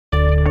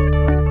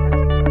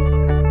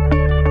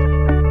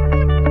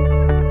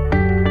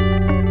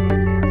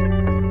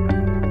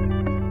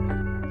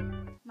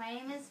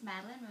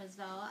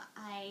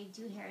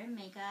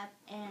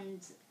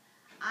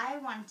I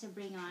want to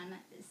bring on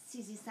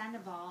Susie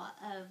Sandoval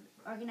of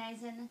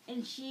Organizing,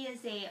 and she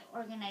is a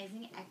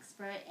organizing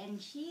expert, and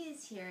she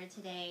is here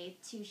today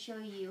to show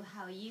you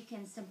how you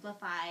can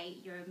simplify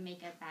your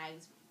makeup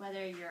bags,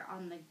 whether you're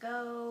on the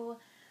go,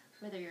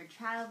 whether you're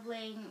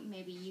traveling.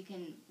 Maybe you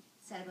can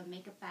set up a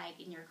makeup bag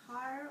in your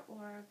car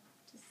or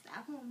just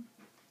at home.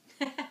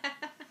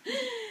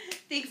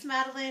 Thanks,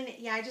 Madeline.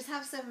 Yeah, I just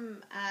have some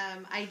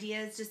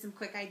ideas, just some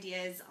quick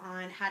ideas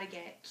on how to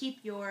keep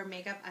your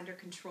makeup under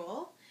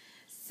control.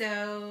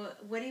 So,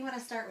 what do you want to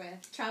start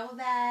with? Travel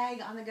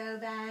bag, on-the-go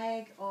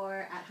bag,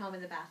 or at home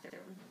in the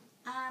bathroom?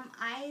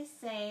 I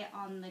say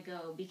on the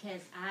go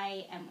because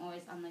I am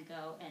always on the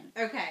go.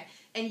 Okay,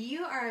 and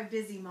you are a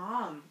busy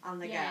mom on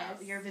the Yes.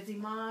 go. You're a busy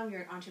mom,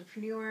 you're an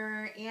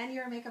entrepreneur, and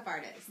you're a makeup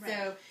artist. Right.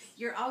 So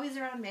you're always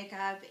around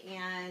makeup,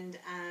 and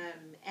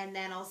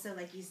then also,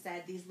 like you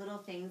said, these little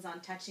things on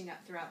touching up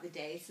throughout the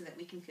day so that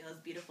we can feel as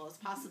beautiful as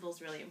possible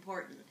is really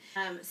important.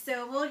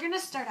 So we're going to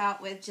start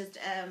out with just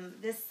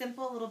this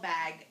simple little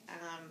bag.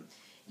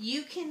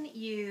 You can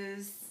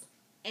use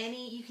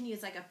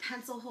like a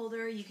pencil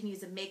holder, you can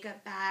use a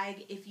makeup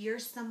bag. If you're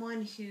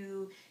someone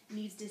who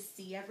needs to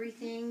see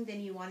everything,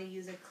 then you want to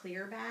use a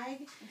clear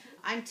bag.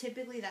 I'm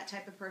typically that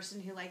type of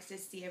person who likes to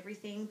see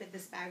everything, but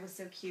this bag was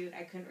so cute,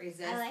 I couldn't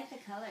resist. I like the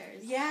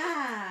colors.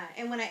 Yeah,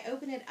 and when I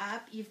open it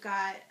up, you've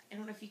got, I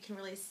don't know if you can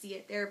really see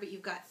it there, but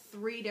you've got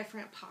 3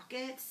 different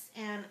pockets,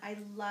 and I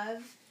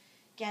love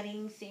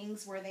getting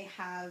things where they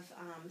have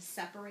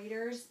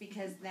separators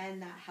because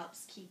then that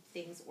helps keep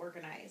things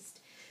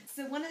organized.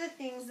 So one of the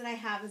things that I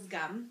have is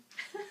gum.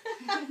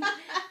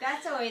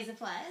 That's always a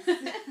plus.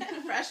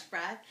 Fresh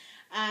breath.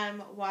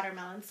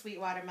 Watermelon, sweet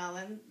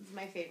watermelon is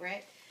my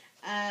favorite.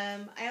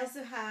 I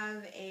also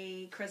have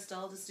a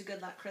crystal, just a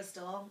good luck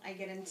crystal. I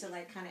get into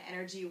like kind of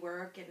energy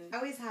work, and I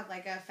always have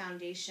like a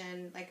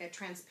foundation, like a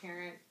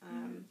transparent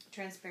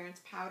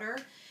powder,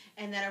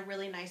 and then a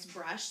really nice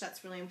brush.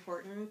 That's really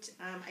important.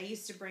 I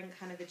used to bring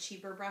kind of the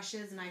cheaper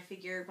brushes, and I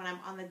figured when I'm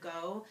on the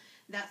go,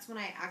 that's when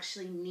I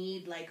actually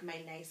need like my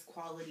nice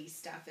quality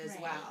stuff as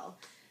well.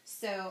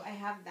 So I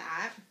have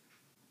that.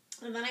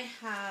 And then I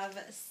have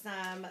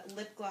some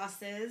lip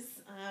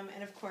glosses,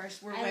 and of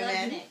course we're women.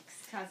 I love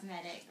NYX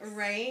Cosmetics.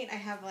 Right? I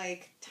have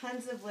like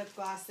tons of lip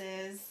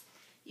glosses.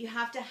 You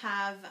have to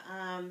have,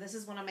 this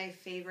is one of my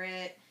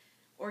favorite,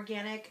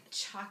 organic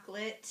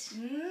chocolate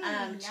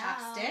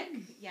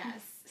chapstick. Yes,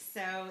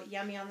 so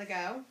yummy on the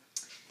go.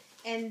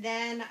 And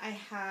then I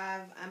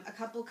have a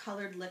couple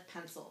colored lip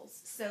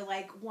pencils. So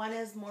like one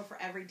is more for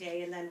every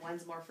day and then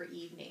one's more for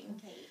evening.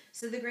 Okay.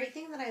 So the great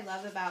thing that I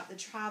love about the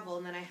travel,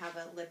 and then I have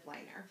a lip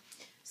liner.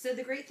 So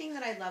the great thing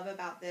that I love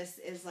about this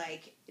is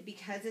like,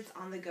 because it's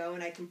on the go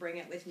and I can bring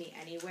it with me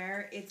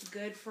anywhere, it's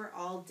good for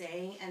all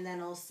day. And then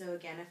also,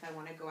 again, if I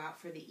want to go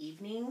out for the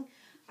evening,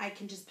 I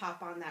can just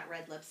pop on that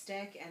red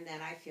lipstick and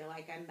then I feel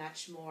like I'm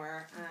much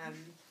more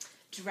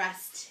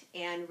dressed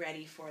and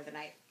ready for the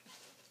night.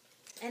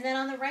 And then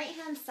on the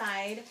right-hand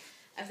side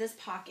of this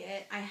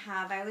pocket, I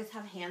always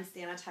have hand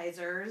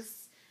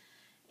sanitizers.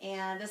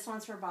 And this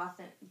one's for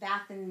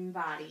Bath and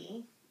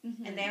Body.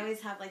 Mm-hmm. And they always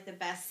have like the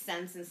best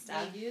scents and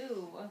stuff. They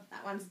do.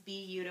 That one's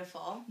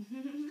beautiful.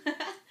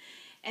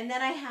 And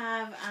then I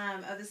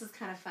have, this is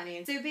kind of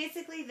funny. So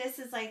basically this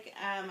is like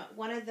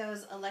one of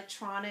those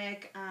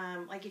electronic,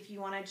 like if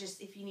you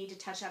need to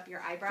touch up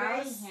your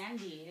eyebrows. Very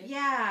handy.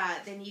 Yeah,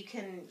 then you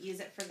can use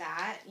it for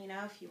that,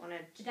 if you want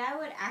to. That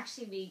would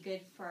actually be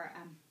good for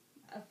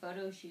a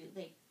photo shoot.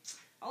 Like,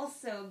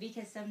 also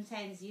because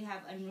sometimes you have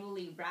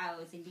unruly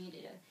brows and you need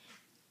to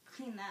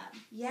clean up.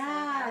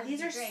 Yeah, so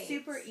these are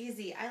super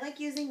easy. I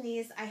like using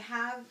these. I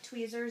have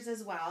tweezers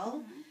as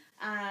well. Mm-hmm.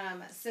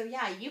 So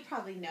yeah, you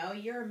probably know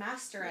you're a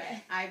master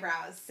at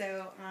eyebrows.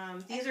 So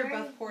these are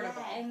both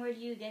portable. Yeah, and where do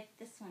you get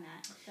this one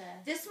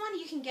at? This one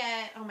you can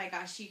get. Oh my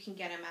gosh, you can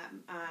get them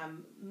at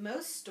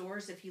most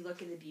stores. If you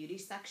look in the beauty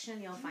section,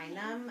 you'll find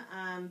them.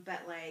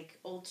 But like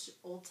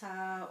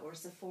Ulta or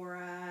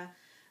Sephora.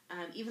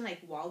 Even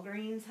like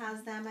Walgreens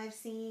has them, I've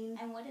seen.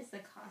 And what is the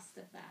cost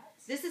of that?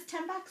 This is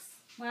 $10.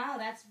 Wow,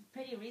 that's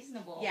pretty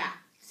reasonable. Yeah,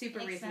 super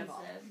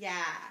reasonable. Yeah.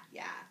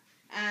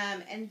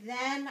 And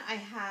then I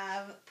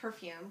have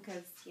perfume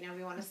because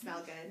we want to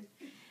smell good.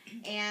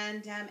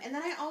 And then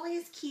I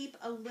always keep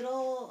a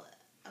little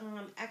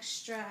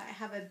extra. I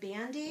have a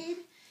Band-Aid.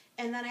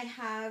 And then I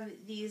have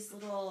these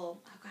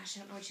little, oh gosh,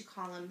 I don't know what you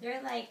call them.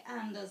 They're like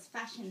those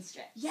fashion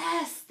strips.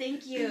 Yes,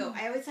 thank you.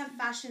 I always have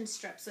fashion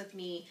strips with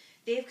me.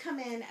 They've come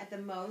in at the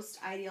most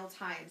ideal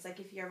times. Like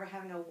if you're ever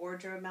having a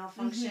wardrobe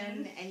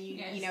malfunction and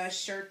you know a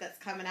shirt that's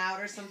coming out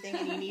or something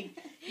and you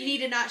need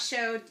to not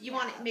show. You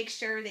want to make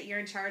sure that you're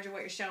in charge of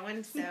what you're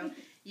showing, so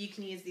you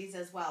can use these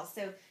as well.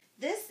 So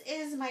this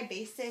is my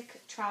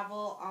basic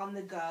travel on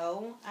the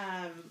go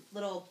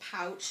little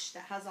pouch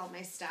that has all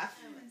my stuff.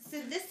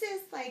 So this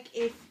is like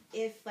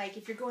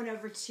if you're going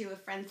over to a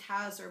friend's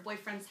house or a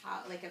boyfriend's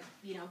house, like a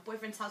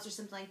boyfriend's house or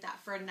something like that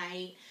for a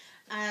night,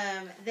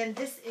 then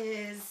this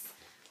is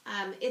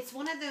it's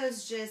one of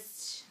those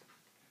just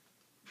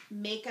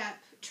makeup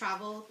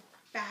travel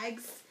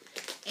bags,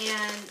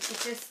 and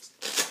it just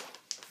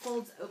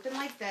folds open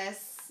like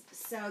this.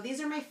 So these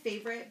are my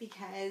favorite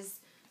because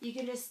you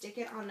can just stick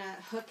it on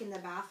a hook in the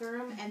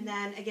bathroom, and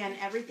then again,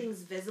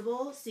 everything's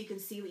visible so you can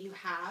see what you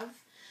have.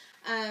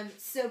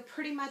 So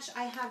pretty much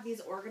I have these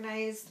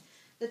organized.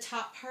 The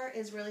top part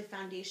is really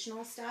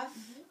foundational stuff.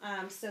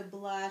 So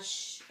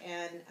blush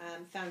and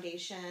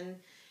foundation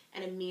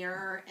and a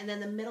mirror. And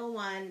then the middle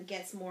one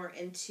gets more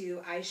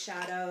into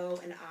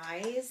eyeshadow and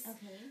eyes.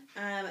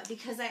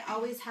 Because I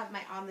always have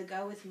my on the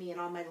go with me and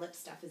all my lip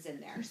stuff is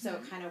in there. So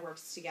it kind of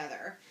works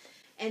together.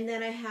 And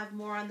then I have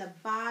more on the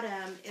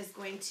bottom is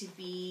going to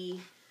be,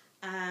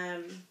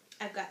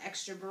 I've got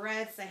extra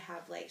barrettes. I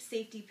have like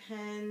safety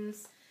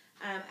pins.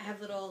 I have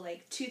little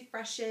like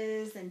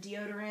toothbrushes and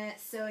deodorant.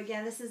 So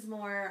again, this is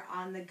more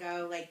on the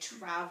go, like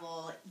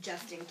travel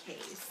just in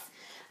case.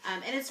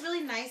 And it's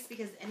really nice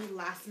because any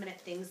last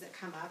minute things that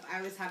come up, I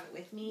always have it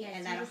with me,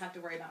 and I don't have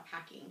to worry about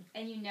packing.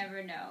 And you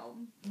never know.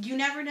 You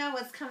never know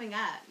what's coming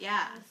up.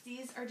 Yeah.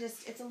 These are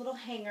just, it's a little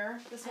hanger.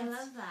 This one's, I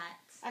love that.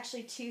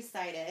 Actually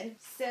two-sided.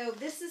 So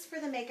this is for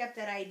the makeup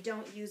that I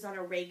don't use on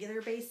a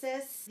regular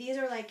basis. These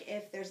are like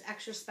if there's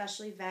extra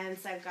special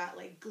events. I've got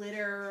like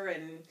glitter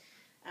and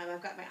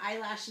I've got my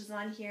eyelashes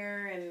on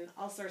here and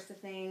all sorts of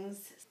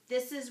things.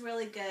 This is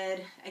really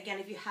good, again,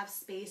 if you have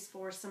space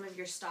for some of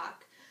your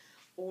stock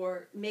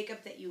or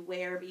makeup that you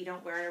wear but you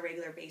don't wear on a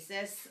regular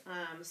basis,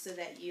 so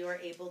that you are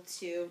able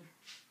to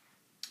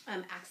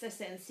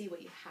access it and see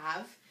what you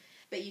have.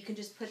 But you can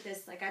just put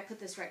this, like I put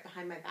this right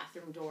behind my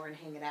bathroom door and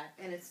hang it up,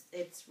 and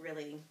it's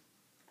really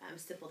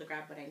simple to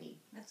grab what I need.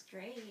 That's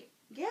great.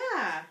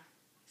 Yeah.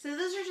 So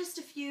those are just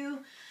a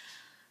few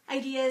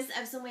ideas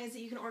of some ways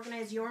that you can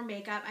organize your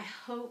makeup. I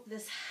hope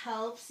this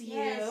helps you.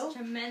 Yes,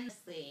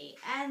 tremendously.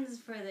 And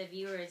for the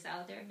viewers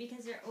out there,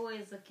 because they're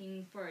always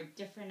looking for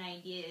different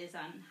ideas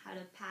on how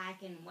to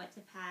pack and what to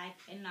pack,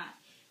 and not,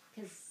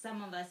 because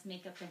some of us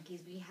makeup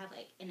junkies, we have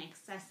like an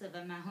excessive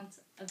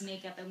amount of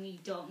makeup and we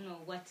don't know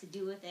what to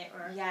do with it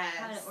or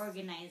how to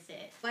organize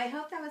it. Well, I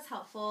hope that was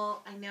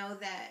helpful. I know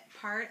that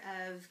part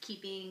of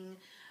keeping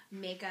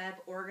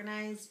makeup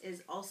organized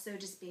is also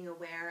just being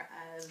aware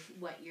of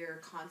what you're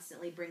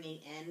constantly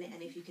bringing in,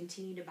 and if you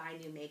continue to buy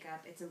new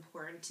makeup, it's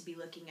important to be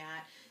looking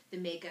at the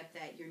makeup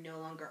that you no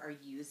longer are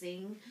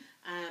using,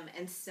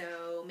 and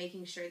so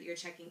making sure that you're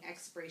checking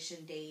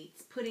expiration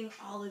dates, putting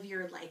all of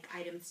your like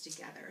items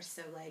together,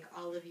 so like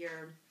all of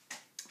your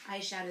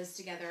eyeshadows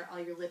together, all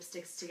your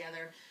lipsticks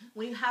together.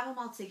 When you have them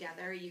all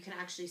together, you can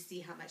actually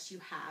see how much you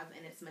have,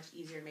 and it's much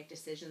easier to make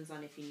decisions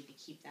on if you need to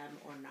keep them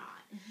or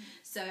not.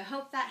 So I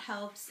hope that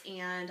helps,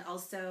 and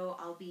also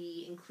I'll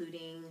be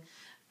including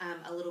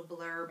a little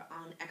blurb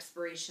on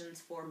expirations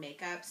for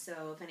makeup.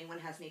 So if anyone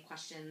has any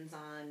questions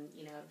on,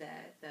 you know, the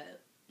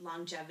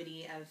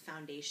longevity of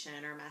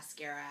foundation or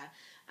mascara,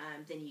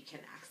 then you can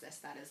access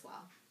that as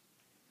well.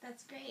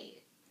 That's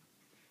great.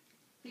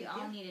 We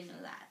all need to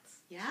know that.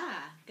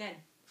 Yeah, good.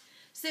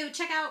 So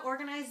check out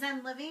Organize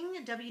Zen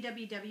Living,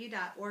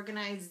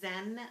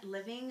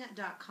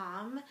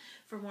 www.organizezenliving.com,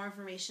 for more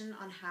information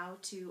on how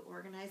to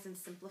organize and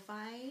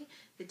simplify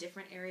the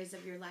different areas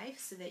of your life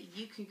so that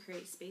you can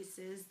create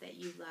spaces that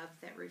you love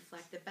that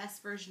reflect the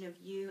best version of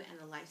you and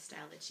the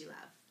lifestyle that you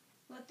love.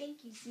 Well,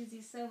 thank you,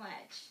 Susie, so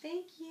much.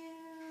 Thank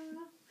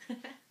you.